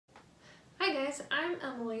Hi guys, I'm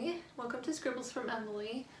Emily. Welcome to Scribbles from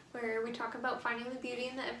Emily, where we talk about finding the beauty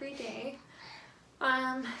in the everyday.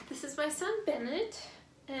 This is my son Bennett,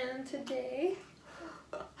 and today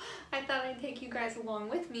I thought I'd take you guys along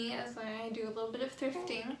with me as I do a little bit of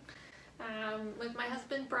thrifting with my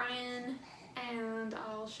husband Brian, and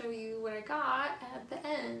I'll show you what I got at the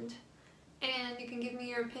end. And you can give me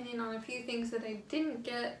your opinion on a few things that I didn't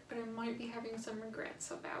get, but I might be having some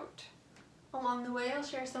regrets about. Along the way, I'll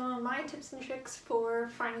share some of my tips and tricks for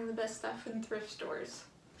finding the best stuff in thrift stores.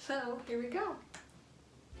 So, here we go.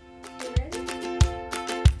 You ready?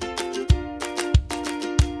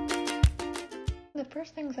 The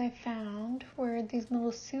first things I found were these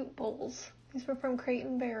little soup bowls. These were from Crate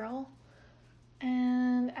 & Barrel.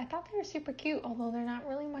 And I thought they were super cute, although they're not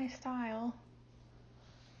really my style.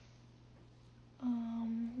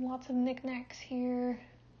 Lots of knickknacks here.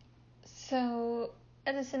 So,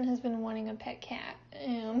 Edison has been wanting a pet cat,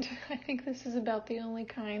 and I think this is about the only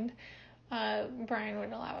kind Brian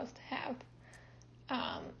would allow us to have.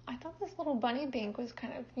 I thought this little bunny bank was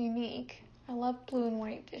kind of unique. I love blue and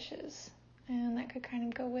white dishes, and that could kind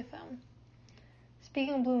of go with them.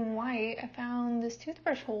 Speaking of blue and white, I found this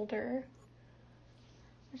toothbrush holder,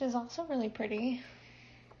 which is also really pretty.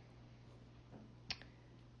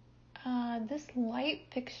 This light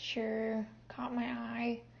fixture caught my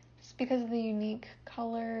eye just because of the unique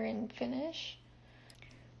color and finish.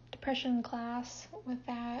 Depression glass with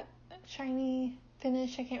that shiny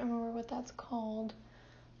finish. I can't remember what that's called.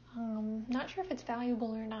 Not sure if it's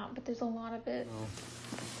valuable or not, but there's a lot of it.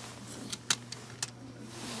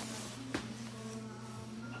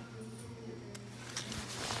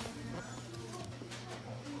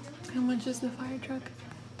 How much is the fire truck?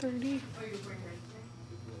 $30.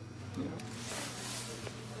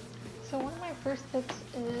 So one of my first tips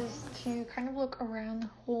is to kind of look around the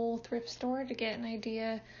whole thrift store to get an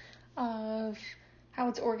idea of how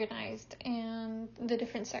it's organized and the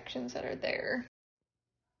different sections that are there.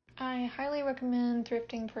 I highly recommend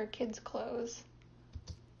thrifting for kids' clothes.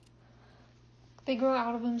 They grow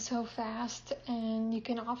out of them so fast, and you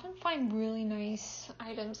can often find really nice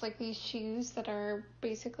items like these shoes that are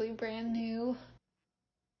basically brand new.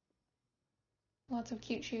 Lots of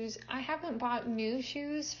cute shoes. I haven't bought new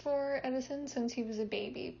shoes for Edison since he was a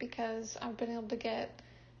baby because I've been able to get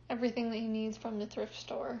everything that he needs from the thrift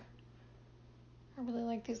store. I really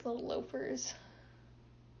like these little loafers.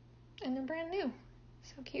 And they're brand new.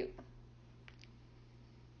 So cute.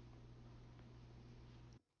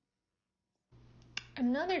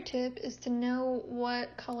 Another tip is to know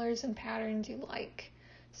what colors and patterns you like.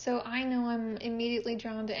 So I know I'm immediately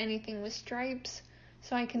drawn to anything with stripes,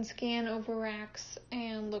 so I can scan over racks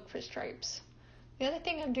and look for stripes. The other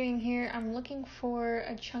thing I'm doing here, I'm looking for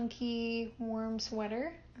a chunky, warm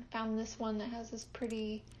sweater. I found this one that has this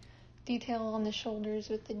pretty detail on the shoulders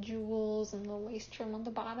with the jewels and the lace trim on the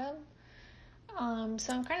bottom.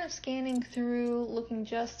 So I'm kind of scanning through, looking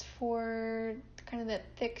just for kind of that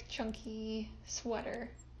thick, chunky sweater.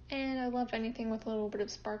 And I love anything with a little bit of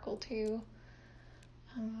sparkle too.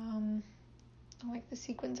 I like the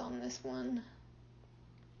sequins on this one.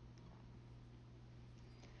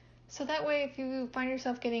 So that way, if you find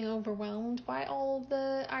yourself getting overwhelmed by all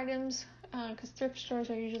the items, because thrift stores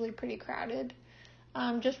are usually pretty crowded,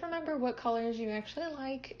 just remember what colors you actually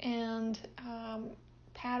like and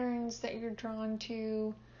patterns that you're drawn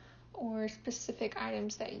to or specific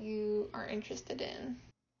items that you are interested in.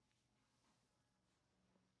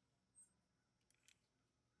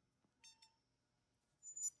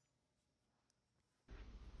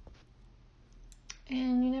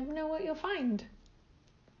 And you never know what you'll find.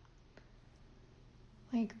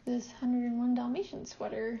 Like this 101 Dalmatian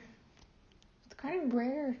sweater. It's kind of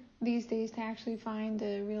rare these days to actually find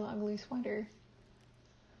a real ugly sweater.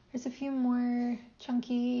 There's a few more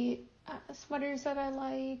chunky sweaters that I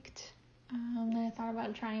liked that I thought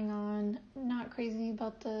about trying on. Not crazy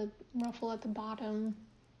about the ruffle at the bottom,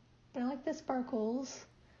 but I like the sparkles.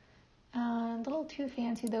 A little too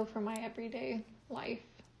fancy though for my everyday life.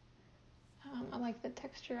 I like the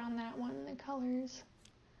texture on that one and the colors.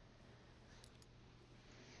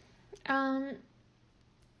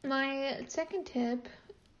 My second tip,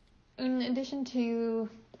 in addition to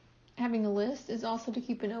having a list, is also to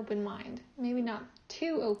keep an open mind. Maybe not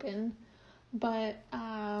too open, but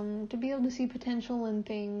to be able to see potential in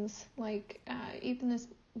things. Like even this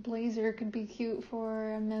blazer could be cute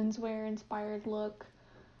for a menswear inspired look.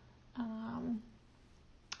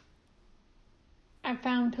 I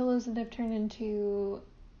found sweaters that have turned into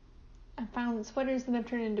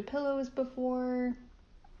pillows before.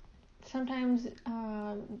 Sometimes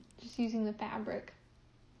just using the fabric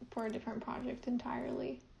for a different project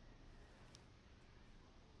entirely.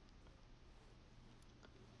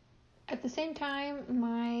 at the same time,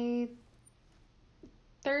 my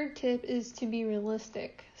third tip is to be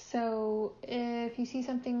realistic. So if you see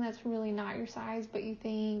something that's really not your size, but you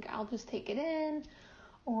think, I'll just take it in,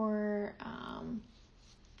 or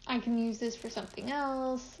I can use this for something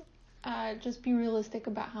else, just be realistic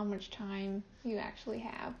about how much time you actually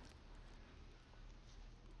have.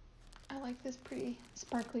 I like this pretty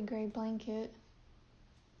sparkly gray blanket.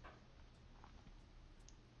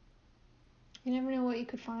 You never know what you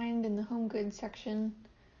could find in the home goods section.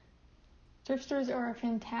 Thrift stores are a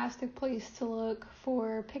fantastic place to look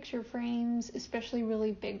for picture frames, especially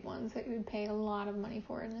really big ones that you would pay a lot of money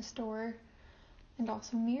for in the store. And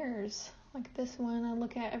also mirrors, like this one I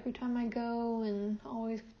look at every time I go and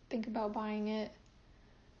always think about buying it.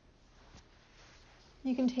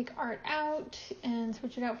 You can take art out and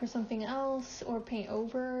switch it out for something else, or paint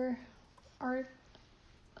over art.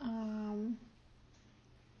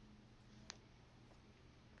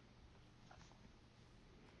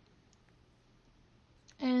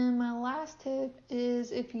 And my last tip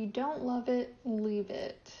is, if you don't love it, leave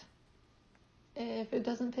it. If it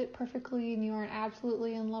doesn't fit perfectly and you aren't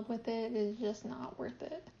absolutely in love with it, it's just not worth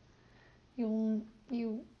it. You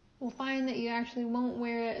will find that you actually won't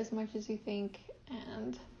wear it as much as you think,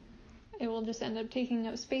 and it will just end up taking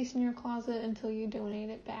up space in your closet until you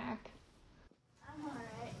donate it back. I'm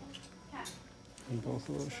alright. Yeah. And both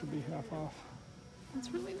of those should be half off.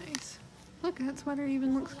 That's really nice. Look, that sweater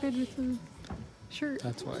even looks good with the shirt.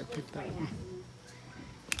 That's why I picked that one.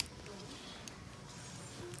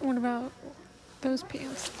 What about those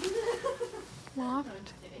pants?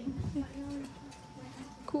 Loft?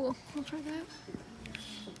 Cool, I'll try that.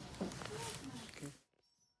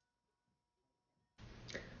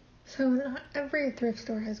 So not every thrift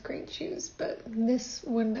store has great shoes, but this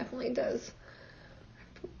one definitely does.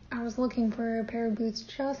 I was looking for a pair of boots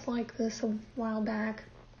just like this a while back.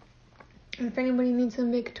 And if anybody needs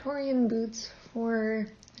some Victorian boots for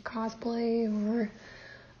cosplay or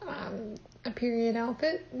a period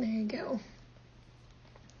outfit, there you go.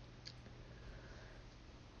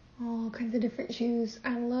 All kinds of different shoes.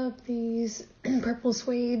 I love these purple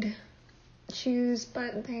suede shoes,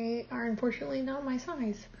 but they are unfortunately not my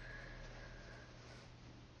size.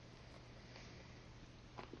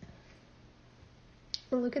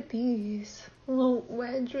 But look at these. A little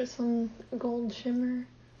wedge with some gold shimmer.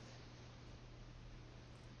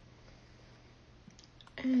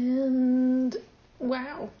 And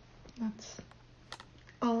wow, that's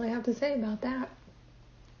all I have to say about that.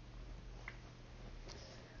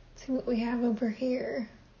 Let's see what we have over here.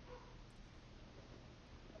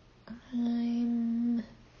 I'm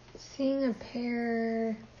seeing a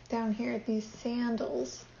pair down here, these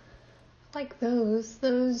sandals. I like those.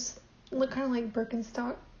 Those look kind of like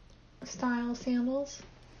Birkenstock style sandals.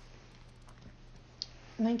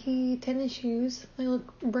 Nike tennis shoes. They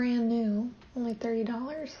look brand new. Only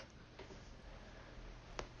 $30.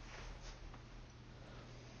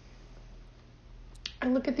 I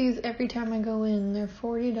look at these every time I go in. They're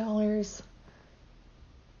 $40.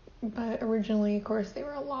 But originally, of course, they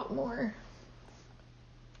were a lot more.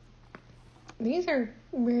 These are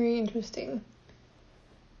very interesting.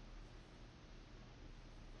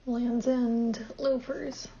 Land's End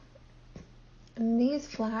loafers. And these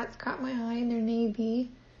flats caught my eye. They're navy.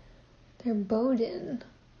 They're Bowden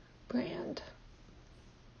brand.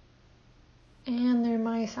 And they're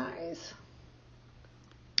my size.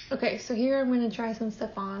 Okay, so here I'm going to try some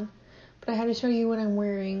stuff on. But I had to show you what I'm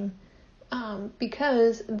wearing.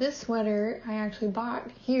 Because this sweater I actually bought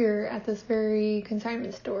here at this very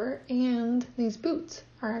consignment store. And these boots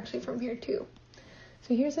are actually from here too.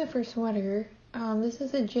 So here's the first sweater. This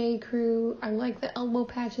is a J. Crew. I like the elbow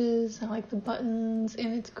patches. I like the buttons,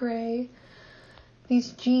 and it's gray.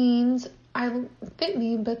 These jeans, fit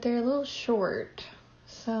me, but they're a little short.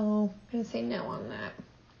 So I'm going to say no on that.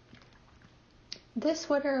 This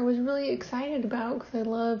sweater I was really excited about because I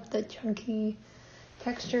love the chunky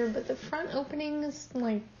texture, but the front opening is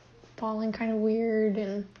like falling kind of weird,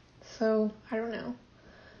 and so I don't know.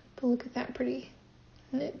 But look at that pretty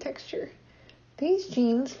knit texture. These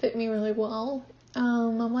jeans fit me really well.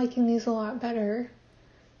 I'm liking these a lot better.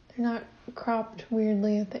 They're not cropped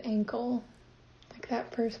weirdly at the ankle like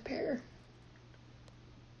that first pair.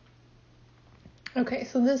 Okay,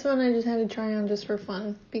 so this one I just had to try on just for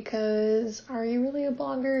fun, because are you really a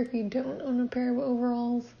blogger if you don't own a pair of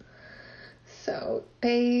overalls? So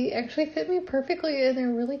they actually fit me perfectly and they're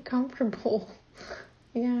really comfortable.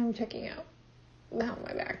 Yeah, I'm checking out how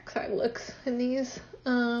my backside looks in these.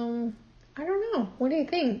 I don't know. What do you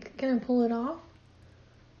think? Can I pull it off?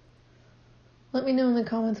 Let me know in the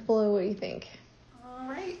comments below what you think.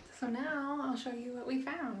 Alright, so now I'll show you what we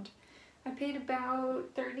found. I paid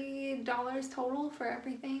about $30 total for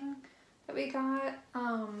everything that we got,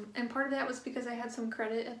 and part of that was because I had some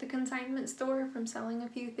credit at the consignment store from selling a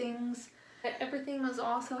few things. But everything was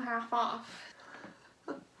also half off.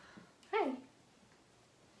 Hi!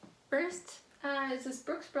 First is this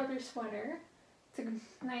Brooks Brothers sweater. It's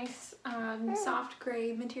a nice soft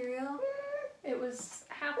gray material. It was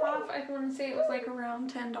half off. I want to say it was like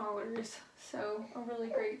around $10, so a really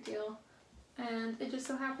great deal. And it just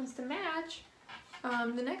so happens to match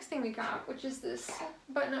the next thing we got, which is this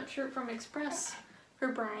button-up shirt from Express for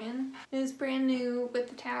Brian. It is brand new with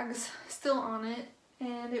the tags still on it,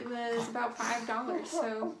 and it was about $5,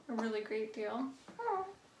 so a really great deal.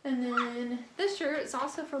 And then this shirt is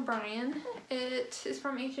also for Brian. It is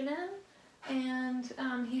from H&M, and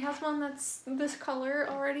he has one that's this color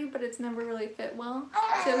already, but it's never really fit well.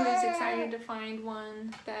 So he was excited to find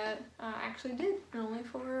one that actually did, only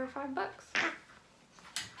for $5.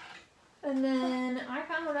 And then I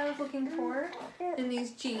found what I was looking for in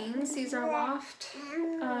these jeans. These are Loft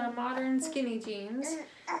modern skinny jeans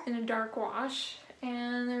in a dark wash,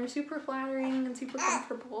 and they're super flattering and super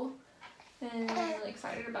comfortable, and I'm really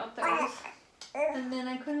excited about those. And then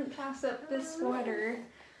I couldn't pass up this sweater.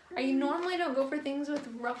 I normally don't go for things with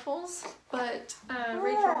ruffles, but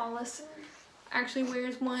Rachel Hollis actually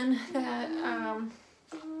wears one that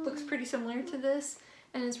looks pretty similar to this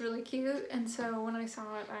and is really cute, and so when I saw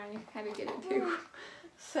it I had to get it too.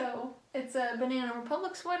 So it's a Banana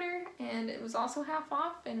Republic sweater, and it was also half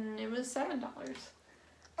off, and it was $7.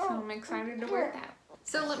 So I'm excited to wear that.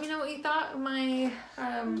 So let me know what you thought of my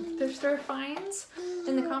thrift store finds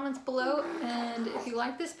in the comments below, and if you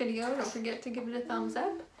like this video, don't forget to give it a thumbs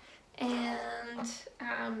up,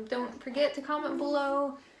 and don't forget to comment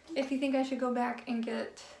below if you think I should go back and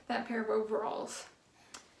get that pair of overalls.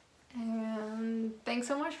 And thanks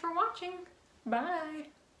so much for watching. Bye!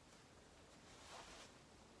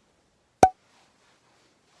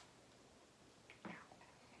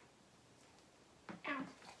 Ow.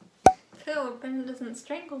 So if Ben doesn't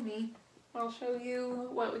strangle me, I'll show you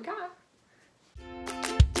what we got.